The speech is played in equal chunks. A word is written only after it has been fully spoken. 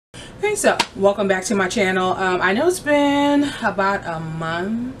Hey, so welcome back to my channel. I know it's been about a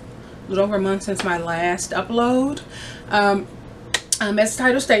month, a little over a month since my last upload. As the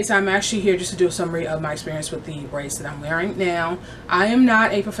title states, I'm actually here just to do a summary of my experience with the braids that I'm wearing. Now, I am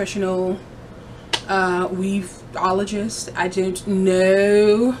not a professional weaveologist. I don't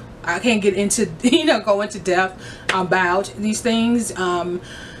know. I can't get into, go into depth about these things.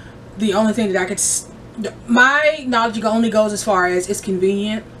 The only thing that I could, my knowledge only goes as far as it's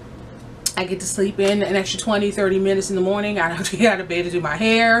convenient. I get to sleep in an extra 20-30 minutes in the morning. I don't have to get out of bed to do my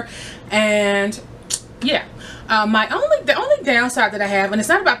hair. And yeah, the only downside that I have, and it's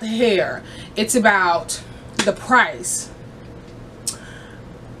not about the hair, it's about the price.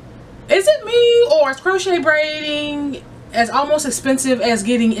 Is it me, or is crochet braiding as almost expensive as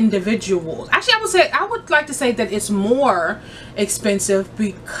getting individuals? Actually, I would like to say that it's more expensive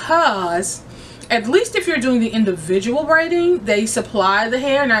because, at least if you're doing the individual braiding, they supply the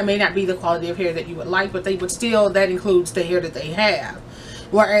hair. Now, it may not be the quality of hair that you would like, but they would still, that includes the hair that they have.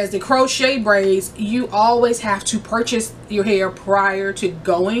 Whereas the crochet braids, you always have to purchase your hair prior to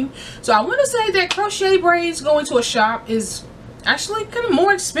going. So I want to say that crochet braids going to a shop is actually kind of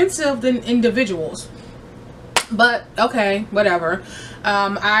more expensive than individuals. But okay, whatever.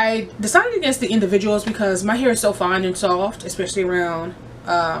 I decided against the individuals because my hair is so fine and soft, especially around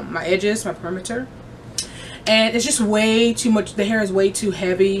my edges, my perimeter, and it's just way too much. The hair is way too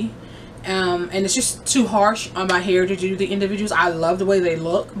heavy, and it's just too harsh on my hair to do the individuals. I love the way they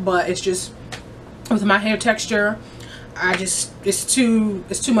look, but it's just with my hair texture, it's too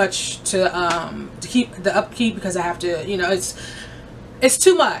much to keep the upkeep, because I have to, it's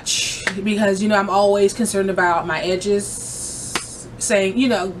too much, because I'm always concerned about my edges saying,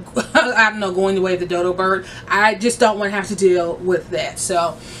 I don't know, going the way of the dodo bird. I just don't want to have to deal with that.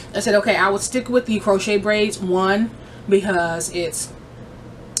 So I said, okay, I would stick with the crochet braids. One, because it's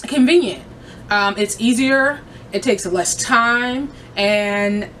convenient, it's easier, it takes less time,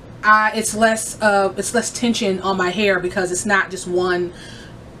 and it's less tension on my hair, because it's not just one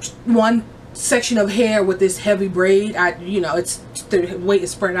section of hair with this heavy braid. It's the weight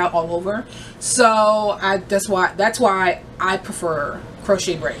is spread out all over. So that's why I prefer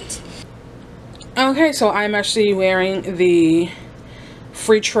crochet braids. Okay, so I'm actually wearing the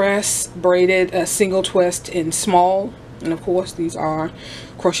Freetress braided single twist in small, and of course these are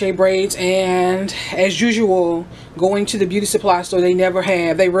crochet braids. And as usual, going to the beauty supply store,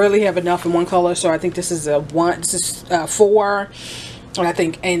 they rarely have enough in one color. So I think this is this is 4, and I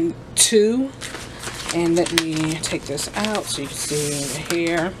think and 2. And let me take this out so you can see the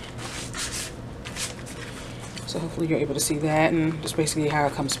hair. So hopefully you're able to see that, and just basically how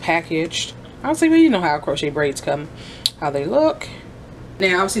it comes packaged. Obviously, well, you know how crochet braids come, how they look.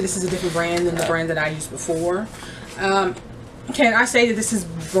 Now, obviously, this is a different brand than the brand that I used before. Can I say that this is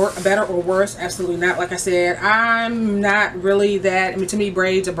better or worse? Absolutely not. Like I said, I'm not really that. I mean, to me,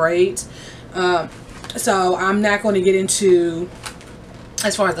 braids are braids. So I'm not going to get into,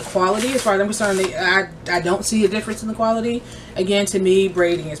 as far as the quality, as far as I'm concerned, I don't see a difference in the quality. Again, to me,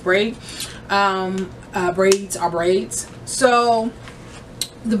 braiding is braid. Braids are braids. So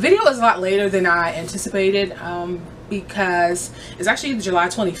the video is a lot later than I anticipated, because it's actually July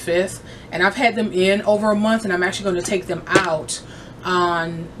 25th, and I've had them in over a month, and I'm actually going to take them out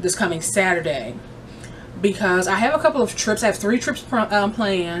on this coming Saturday, because I have a couple of trips. I have 3 trips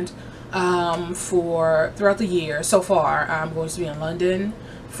planned for throughout the year. So far, I'm going to be in London.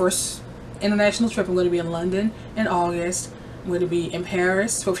 First international trip, I'm going to be in London in August. I'm going to be in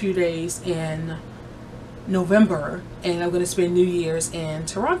Paris for a few days in November, and I'm going to spend New Year's in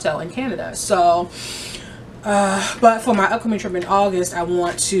Toronto in Canada. So but for my upcoming trip in August, I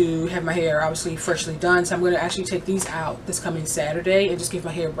want to have my hair obviously freshly done. So I'm going to actually take these out this coming Saturday and just give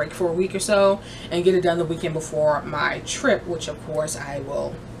my hair a break for a week or so, and get it done the weekend before my trip, which of course I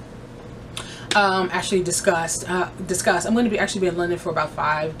will actually discuss. I'm going to be actually in London for about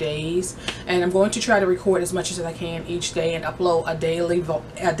 5 days, and I'm going to try to record as much as I can each day and upload a daily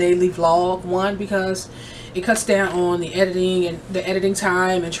vlog. One, because it cuts down on the editing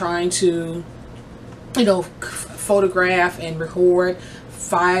time, and trying to photograph and record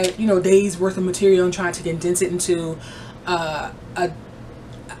 5 days worth of material, and trying to condense it into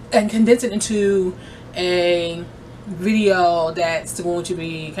a video that's going to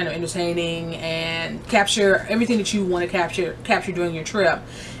be kind of entertaining and capture everything that you want to capture during your trip.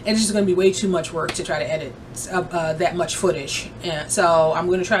 And it's just going to be way too much work to try to edit that much footage. And so I'm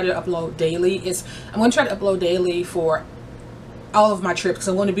going to try to upload daily. I'm going to try to upload daily for all of my trips, because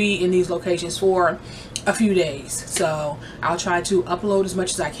I'm going to be in these locations for a few days. So I'll try to upload as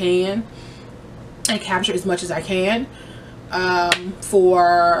much as I can and capture as much as I can.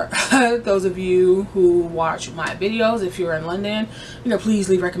 For those of you who watch my videos, if you're in London, you know, please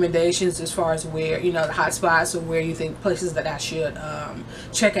leave recommendations as far as where, you know, the hot spots or where you think places that I should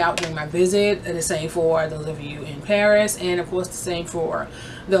check out during my visit. And the same for those of you in Paris, and of course the same for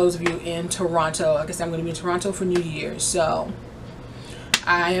those of you in Toronto. Like I said, I'm going to be in Toronto for New Year's, so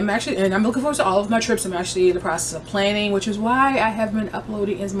I am actually, and I'm looking forward to all of my trips. I'm actually in the process of planning, which is why I haven't been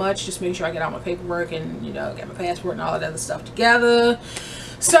uploading as much. Just make sure I get all my paperwork and, you know, get my passport and all that other stuff together.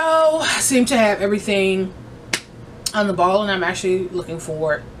 So I seem to have everything on the ball, and I'm actually looking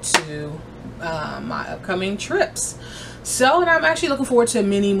forward to my upcoming trips. So, and I'm actually looking forward to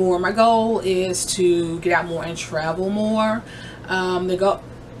many more. My goal is to get out more and travel more.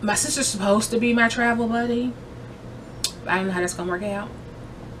 My sister's supposed to be my travel buddy. I don't know how that's gonna work out.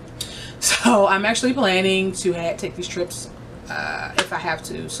 So I'm actually planning to take these trips if I have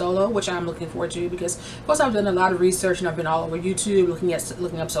to solo, which I'm looking forward to, because of course I've done a lot of research and I've been all over YouTube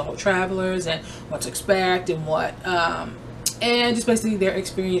looking up solo travelers and what to expect and what and just basically their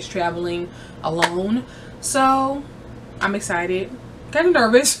experience traveling alone. So I'm excited, kind of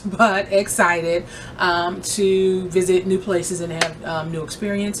nervous, but excited to visit new places and have new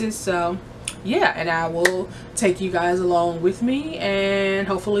experiences. So yeah, and I will take you guys along with me, and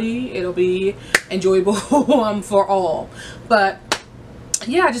hopefully it'll be enjoyable for all. But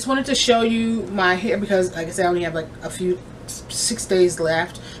yeah, I just wanted to show you my hair because, like I said, I only have like 6 days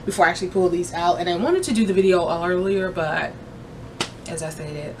left before I actually pull these out, and I wanted to do the video earlier, but as I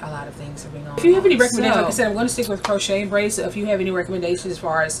stated, a lot of things have been going on. If you have any recommendations, like I said, I'm going to stick with Crochet Braids. So if you have any recommendations as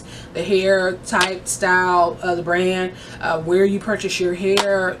far as the hair type, style, the brand, where you purchase your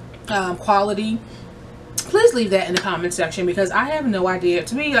hair, quality, please leave that in the comment section, because I have no idea.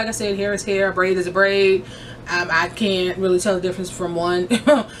 To me, like I said, hair is hair, braid is a braid. I can't really tell the difference from one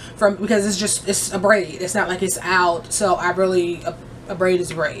because it's a braid. It's not like it's out. So I really, a braid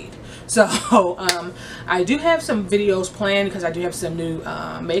is a braid. So I do have some videos planned because I do have some new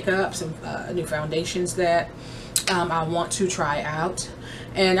makeup, some new foundations that I want to try out.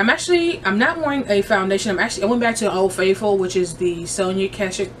 And I'm not wearing a foundation. I went back to Old Faithful, which is the Sony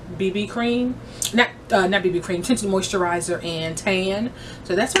BB cream, not BB cream, tinted moisturizer and tan.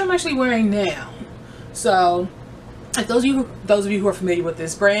 So that's what I'm actually wearing now. So if those of you who are familiar with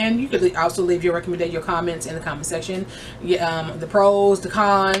this brand, you could also leave your comments in the comment section. The pros, the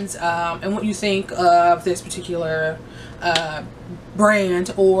cons, and what you think of this particular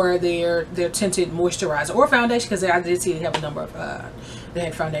brand or their tinted moisturizer or foundation, because I did see they have a number of they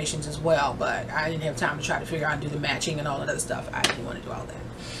had foundations as well, but I didn't have time to try to figure out and do the matching and all that other stuff. I didn't want to do all that.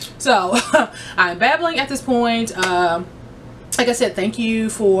 So I'm babbling at this point. Like I said, thank you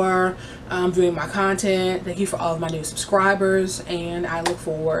for viewing my content. Thank you for all of my new subscribers, and I look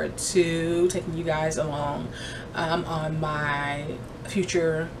forward to taking you guys along on my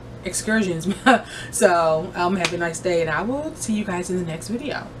future excursions. So have a nice day, and I will see you guys in the next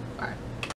video. Bye.